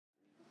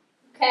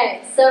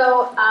Okay,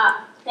 so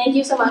thank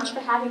you so much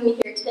for having me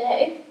here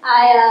today.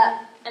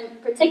 I am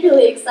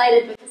particularly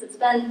excited because it's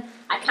been,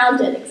 I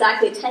counted,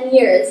 exactly 10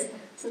 years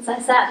since I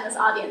sat in this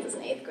audience as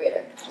an 8th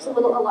grader. It's a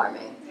little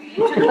alarming.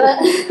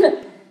 But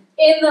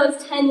in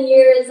those 10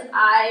 years,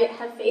 I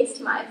have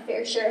faced my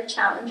fair share of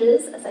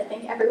challenges, as I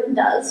think everyone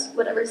does,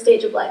 whatever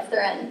stage of life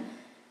they're in.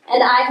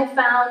 And I have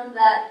found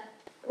that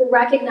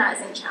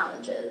recognizing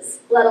challenges,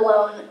 let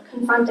alone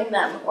confronting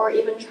them or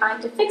even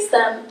trying to fix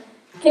them,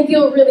 can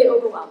feel really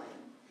overwhelming.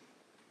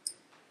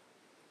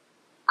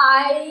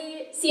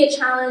 I see a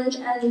challenge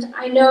and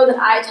I know that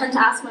I tend to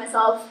ask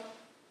myself,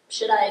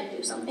 should I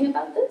do something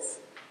about this?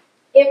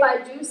 If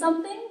I do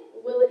something,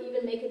 will it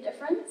even make a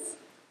difference?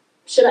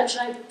 Should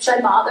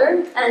I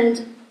bother?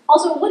 And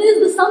also, what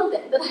is the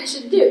something that I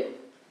should do?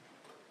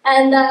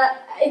 And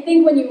I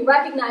think when you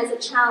recognize a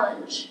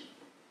challenge,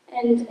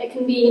 and it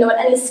can be, at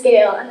any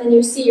scale, and then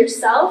you see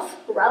yourself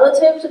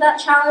relative to that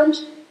challenge,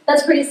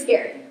 that's pretty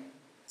scary.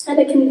 And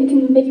it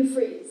can make you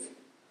freeze.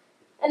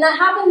 And that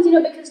happens,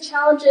 because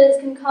challenges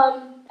can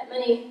come at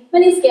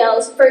many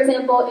scales. For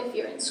example, if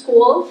you're in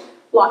school,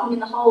 walking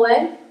in the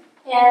hallway,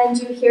 and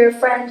you hear a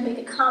friend make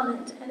a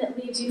comment, and it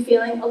leaves you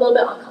feeling a little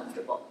bit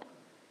uncomfortable.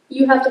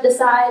 You have to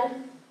decide,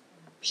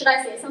 should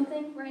I say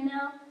something right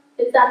now?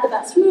 Is that the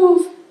best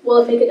move? Will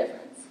it make a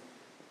difference?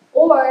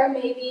 Or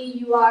maybe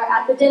you are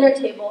at the dinner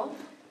table,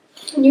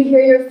 and you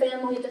hear your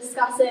family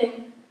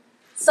discussing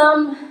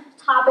some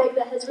topic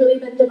that has really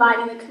been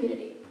dividing the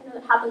community. I know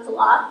that happens a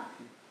lot.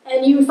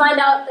 And you find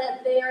out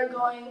that they are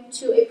going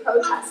to a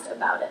protest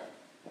about it.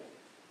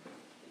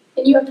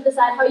 And you have to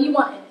decide how you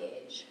want to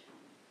engage.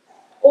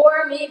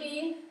 Or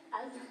maybe,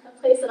 as a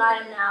place that I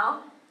am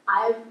now,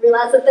 I've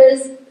realized that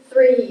there's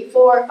 3,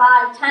 4,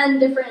 5, 10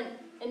 different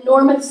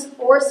enormous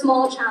or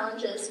small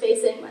challenges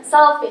facing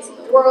myself, facing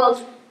the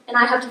world, and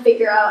I have to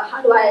figure out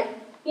how do I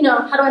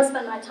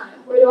spend my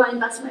time? Where do I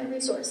invest my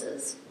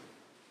resources?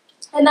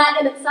 And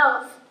that in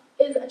itself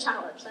is a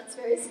challenge. That's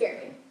very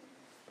scary.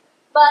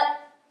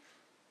 But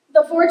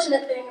the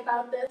fortunate thing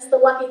about this, the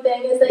lucky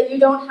thing, is that you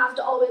don't have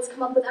to always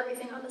come up with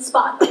everything on the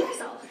spot by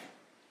yourself.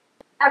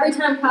 Every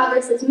time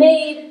progress is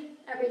made,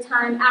 every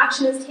time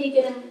action is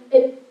taken,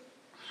 it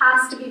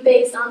has to be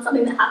based on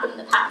something that happened in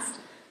the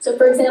past. So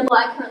for example,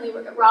 I currently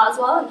work at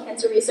Roswell in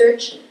cancer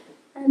research,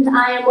 and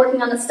I am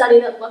working on a study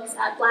that looks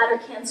at bladder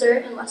cancer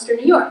in Western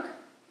New York.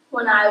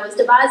 When I was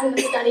devising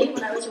the study,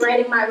 when I was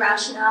writing my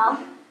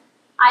rationale,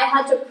 I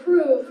had to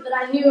prove that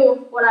I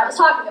knew what I was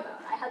talking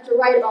about. I had to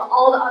write about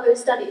all the other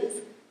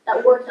studies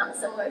that worked on a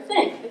similar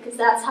thing, because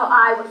that's how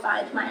I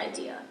refined my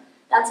idea.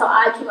 That's how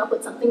I came up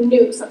with something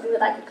new, something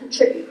that I could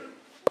contribute,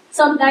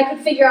 something I could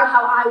figure out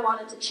how I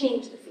wanted to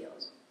change the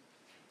field.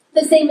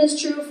 The same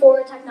is true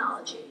for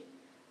technology.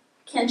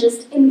 You can't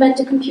just invent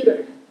a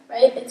computer,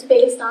 right? It's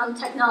based on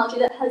technology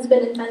that has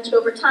been invented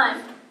over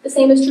time. The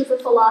same is true for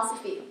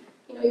philosophy.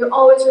 You're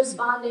always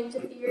responding to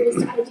theories,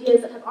 to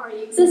ideas that have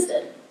already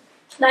existed.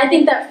 And I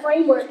think that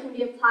framework can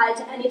be applied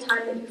to any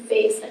time that you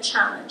face a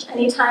challenge,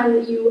 any time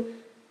that you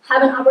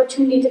have an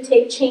opportunity to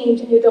take change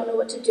and you don't know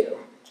what to do.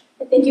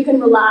 I think you can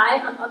rely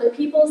on other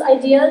people's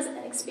ideas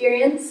and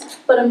experience,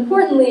 but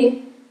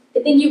importantly,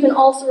 I think you can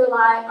also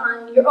rely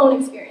on your own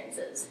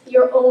experiences,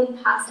 your own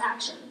past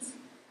actions.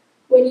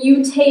 When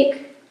you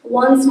take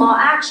one small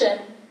action,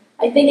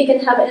 I think it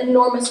can have an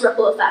enormous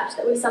ripple effect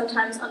that we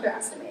sometimes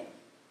underestimate.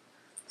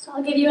 So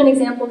I'll give you an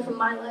example from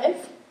my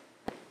life.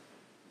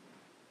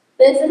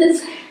 This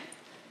is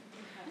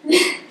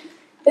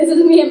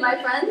me and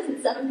my friends in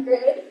 7th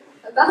grade,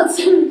 about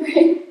 7th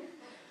grade.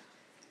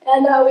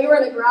 And we were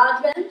in a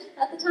garage band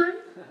at the time.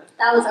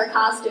 That was our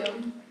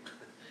costume.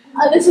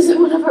 This was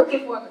one of our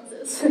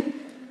performances.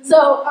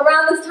 So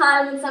around this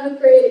time in 7th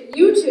grade,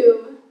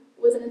 YouTube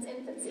was in its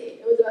infancy.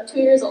 It was about 2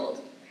 years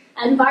old.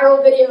 And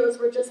viral videos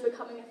were just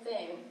becoming a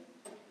thing.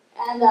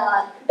 And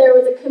there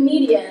was a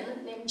comedian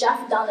named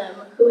Jeff Dunham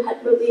who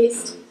had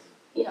released,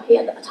 he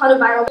had a ton of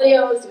viral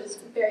videos. He was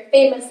very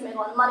famous, made a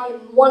lot of money.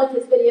 And one of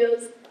his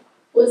videos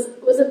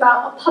was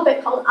about a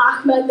puppet called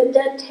Ahmed the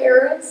Dead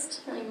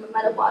Terrorist. I think you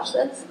might have watched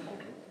this.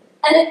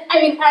 And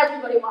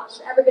everybody watched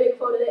it. Everybody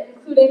quoted it,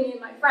 including me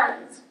and my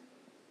friends.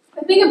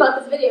 The thing about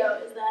this video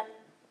is that,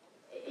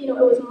 it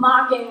was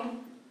mocking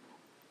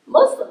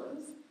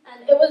Muslims,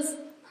 and it was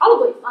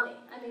probably funny.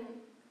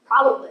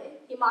 Probably.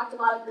 He mocked a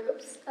lot of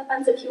groups.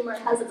 Offensive humor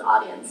has its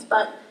audience,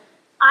 but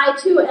I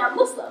too am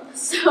Muslim,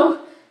 so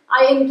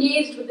I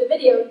engaged with the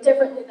video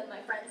differently than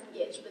my friends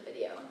engaged with the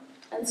video.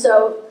 And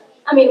so,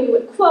 we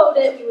would quote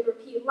it, we would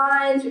repeat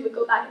lines, we would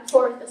go back and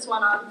forth. This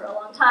went on for a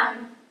long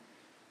time.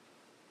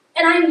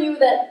 And I knew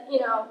that,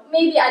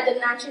 maybe I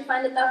didn't actually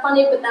find it that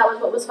funny, but that was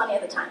what was funny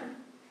at the time.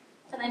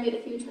 And I made a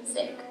huge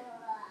mistake.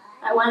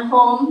 I went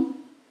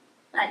home,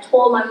 and I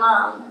told my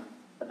mom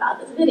about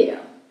this video.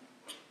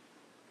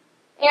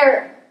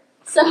 Error.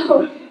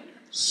 So,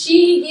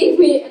 she gave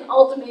me an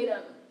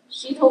ultimatum.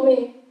 She told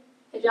me,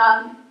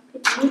 Hijab,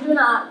 if you do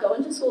not go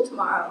into school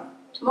tomorrow,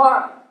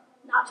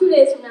 not 2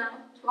 days from now,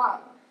 tomorrow,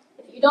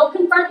 if you don't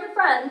confront your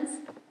friends,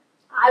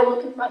 I will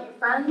confront your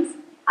friends,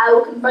 I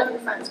will confront your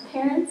friends'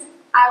 parents,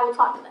 I will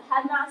talk to the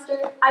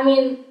headmaster. I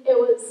mean, it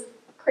was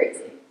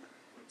crazy.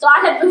 So I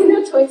had really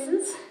no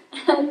choices,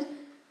 and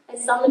I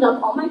summoned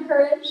up all my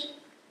courage,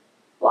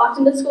 walked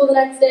into school the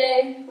next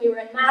day. We were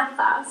in math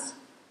class,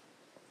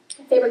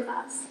 my favorite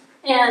class,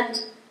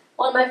 and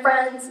one of my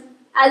friends,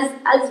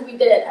 as we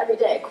did every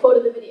day,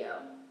 quoted the video,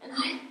 and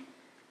I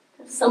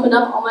summoned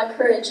up all my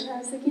courage, and I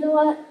was like, you know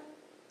what?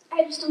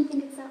 I just don't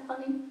think it's that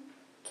funny.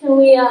 Can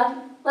we,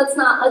 let's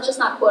just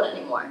not quote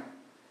anymore.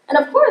 And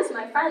of course,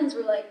 my friends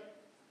were like,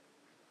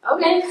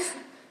 okay,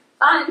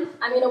 fine.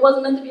 I mean, it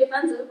wasn't meant to be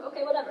offensive.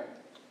 Okay, whatever.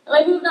 And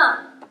I moved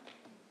on.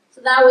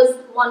 So that was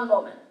one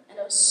moment, and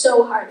it was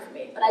so hard for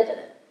me, but I did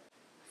it.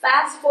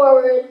 Fast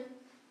forward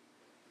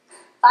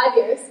 5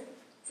 years,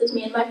 this is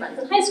me and my friends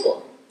in high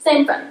school.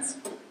 Same friends.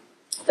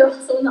 They're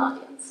also in the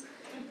audience.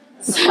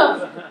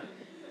 So,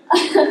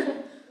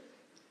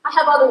 I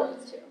have other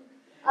ones too.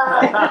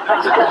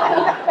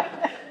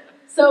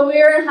 So we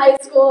were in high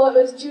school, it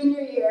was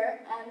junior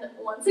year, and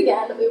once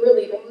again, we were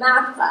leaving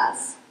math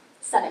class,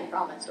 setting for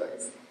all my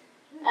stories.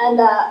 And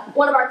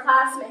one of our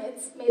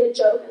classmates made a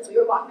joke as we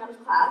were walking out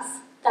of class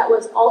that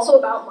was also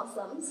about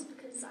Muslims,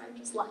 because I'm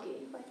just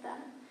lucky like that.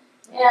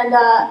 And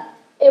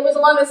it was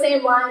along the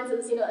same lines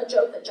as, a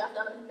joke that Jeff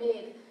Dunham had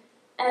made.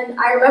 And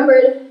I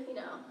remembered,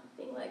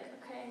 being like,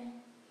 okay,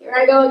 here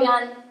I go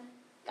again.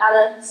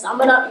 Gotta sum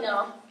it up,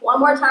 one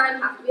more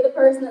time. Have to be the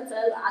person that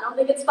says, I don't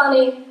think it's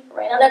funny.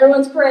 Rain on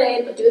everyone's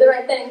parade, but do the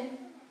right thing.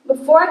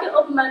 Before I could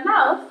open my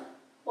mouth,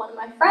 one of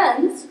my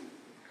friends,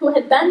 who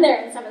had been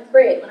there in 7th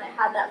grade when I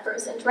had that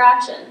first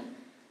interaction,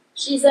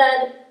 she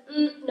said,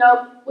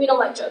 nope, we don't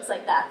like jokes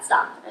like that,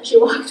 stop. And she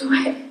walked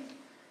away.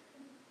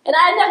 And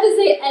I didn't have to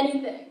say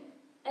anything.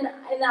 And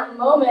in that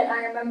moment,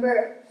 I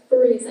remember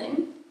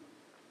freezing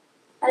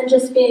and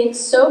just being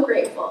so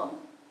grateful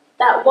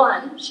that,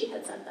 one, she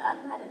had said that,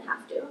 and I didn't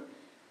have to.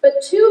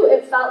 But two,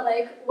 it felt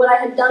like what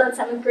I had done in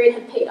 7th grade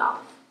had paid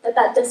off,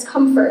 that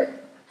discomfort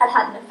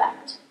had an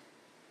effect.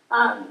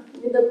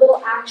 The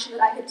little action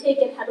that I had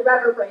taken had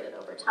reverberated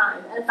over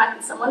time and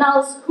affected someone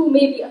else who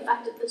maybe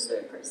affected this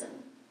third person.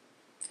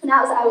 And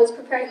as I was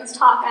preparing this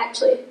talk, I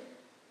actually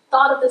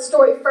thought of this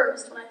story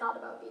first when I thought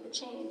about Be the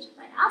Change. And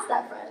I asked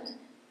that friend,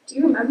 do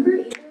you remember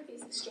either of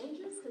these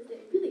exchanges? Because they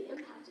really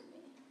impacted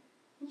me.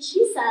 And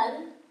she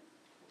said,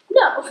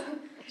 no,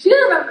 she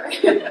didn't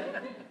remember.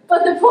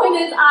 But the point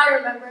is, I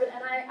remembered,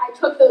 and I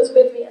took those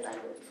with me as I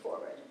moved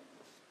forward.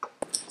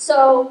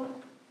 So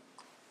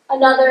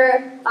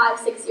another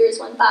 5-6 years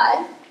went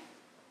by,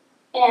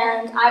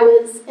 and I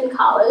was in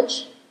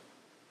college,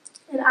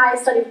 and I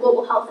studied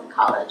global health in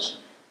college,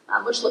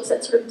 which looks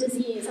at sort of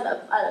disease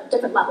at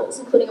different levels,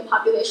 including a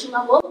population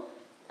level,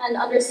 and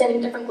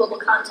understanding different global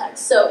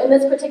contexts. So in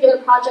this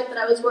particular project that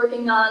I was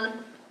working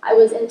on, I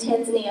was in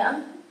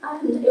Tanzania,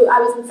 and I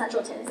was in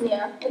central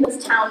Tanzania, in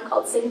this town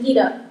called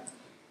Singida,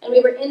 and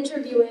we were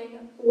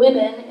interviewing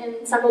women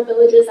in several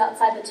villages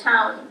outside the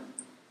town.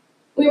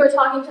 We were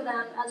talking to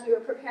them as we were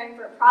preparing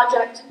for a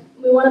project.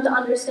 We wanted to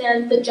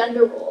understand the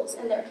gender roles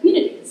in their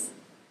communities.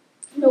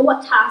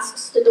 What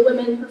tasks did the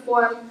women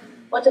perform,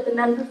 what did the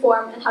men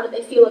perform, and how did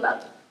they feel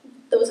about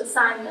those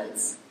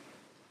assignments?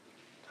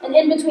 And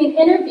in between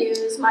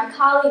interviews, my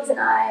colleagues and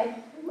I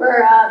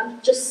were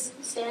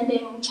just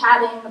standing,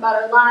 chatting about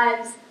our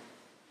lives,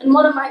 and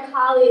one of my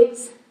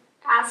colleagues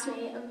asked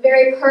me a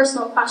very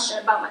personal question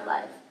about my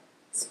life,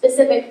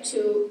 specific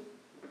to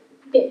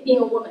being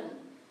a woman.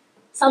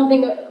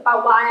 Something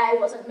about why I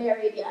wasn't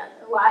married yet,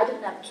 or why I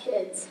didn't have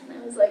kids. And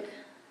I was like,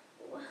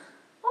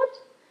 what?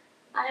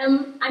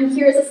 I'm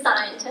here as a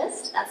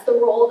scientist. That's the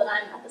role that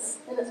I'm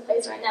in this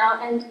place right now.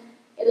 And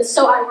it is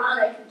so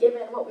ironic,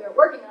 given what we were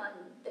working on,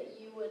 that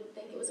you would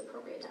think it was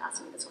appropriate to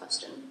ask me this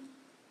question.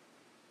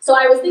 So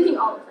I was thinking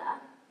all of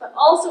that. But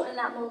also in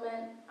that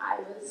moment, I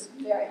was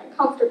very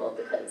uncomfortable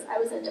because I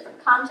was in a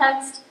different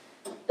context.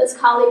 This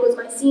colleague was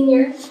my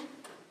senior,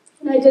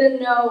 and I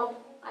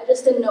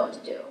just didn't know what to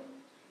do.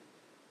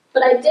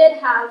 But I did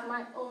have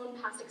my own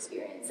past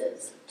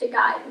experiences to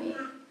guide me.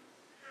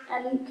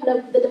 And kind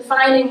of the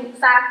defining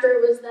factor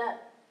was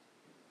that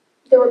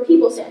there were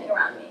people standing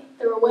around me.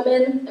 There were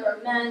women, there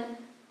were men,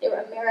 they were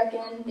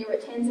American, they were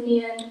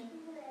Tanzanian.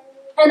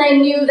 And I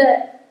knew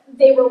that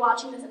they were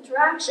watching this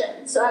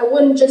interaction, so I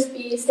wouldn't just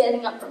be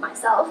standing up for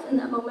myself in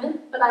that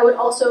moment, but I would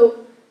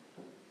also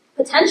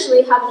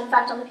potentially have an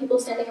effect on the people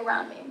standing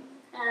around me.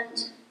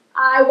 And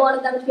I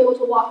wanted them to be able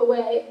to walk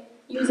away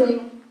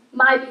using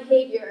my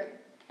behavior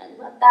and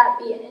let that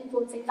be an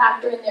influencing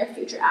factor in their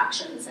future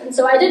actions. And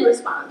so I did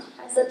respond.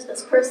 I said to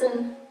this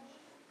person,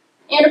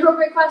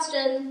 inappropriate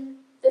question,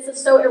 this is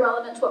so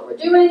irrelevant to what we're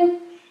doing,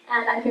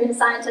 and I'm here as a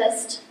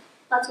scientist,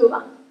 let's move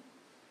on.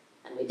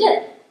 And we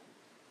did.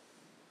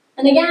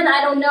 And again,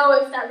 I don't know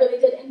if that really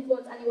did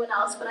influence anyone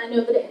else, but I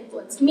know that it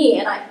influenced me,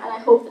 and I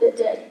hope that it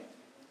did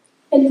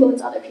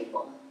influence other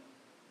people.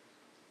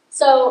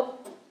 So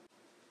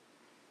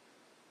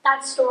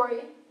that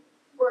story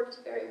worked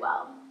very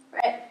well,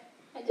 right?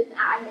 I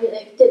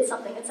did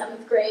something in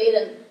 7th grade,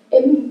 and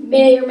it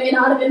may or may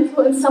not have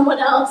influenced someone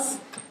else,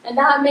 and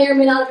that may or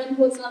may not have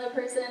influenced another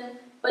person,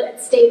 but it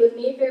stayed with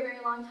me for a very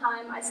long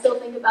time. I still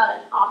think about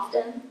it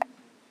often.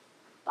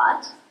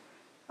 But,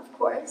 of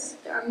course,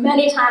 there are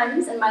many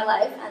times in my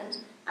life, and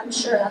I'm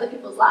sure in other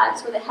people's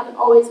lives, where they haven't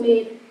always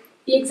made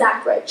the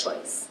exact right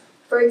choice.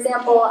 For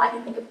example, I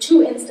can think of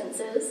 2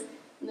 instances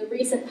in the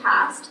recent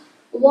past,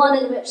 one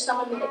in which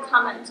someone made a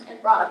comment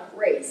and brought up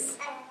race,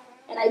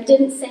 and I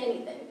didn't say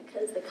anything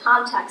because the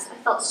context, I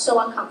felt so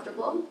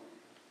uncomfortable,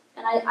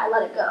 and I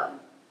let it go.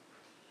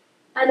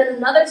 And in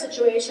another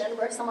situation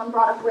where someone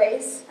brought up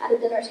race at a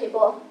dinner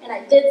table, and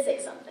I did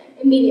say something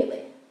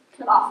immediately,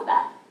 kind of off the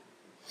bat.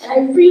 And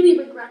I really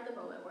regret the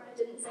moment where I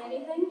didn't say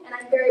anything, and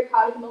I'm very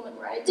proud of the moment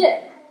where I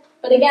did.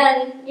 But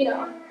again,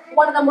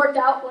 one of them worked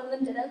out, one of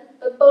them didn't,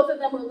 but both of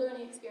them were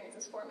learning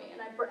experiences for me,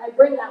 and I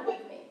bring that with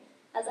me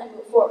as I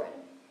move forward.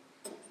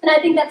 And I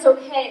think that's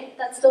okay.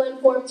 That still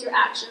informs your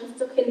actions.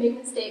 It's okay to make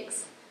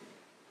mistakes.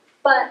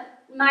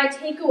 But my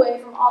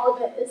takeaway from all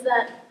of it is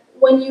that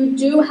when you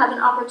do have an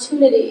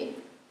opportunity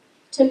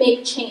to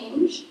make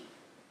change,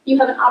 you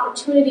have an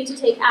opportunity to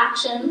take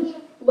action,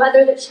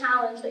 whether the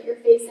challenge that you're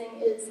facing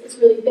is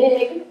really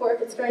big or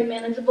if it's very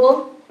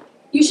manageable,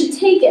 you should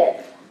take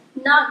it,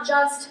 not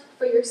just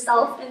for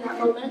yourself in that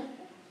moment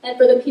and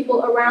for the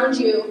people around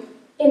you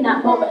in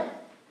that moment,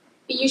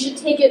 but you should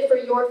take it for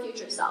your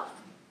future self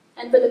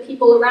and for the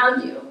people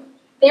around you,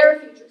 their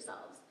future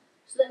selves,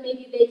 so that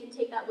maybe they can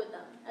take that with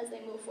them as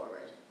they move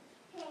forward.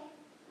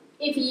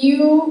 If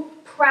you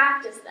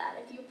practice that,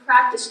 if you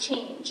practice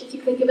change, if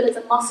you think of it as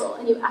a muscle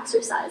and you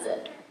exercise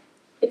it,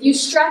 if you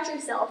stretch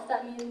yourself,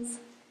 that means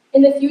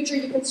in the future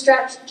you can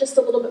stretch just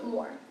a little bit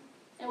more.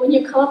 And when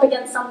you come up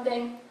against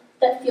something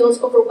that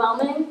feels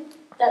overwhelming,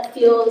 that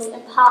feels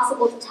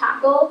impossible to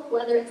tackle,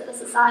 whether it's at a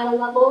societal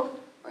level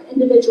or an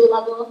individual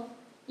level,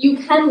 you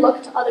can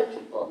look to other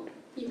people.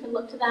 You can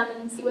look to them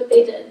and see what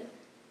they did.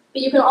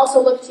 But you can also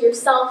look to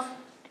yourself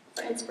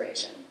for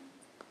inspiration.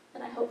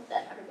 And I hope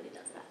that everybody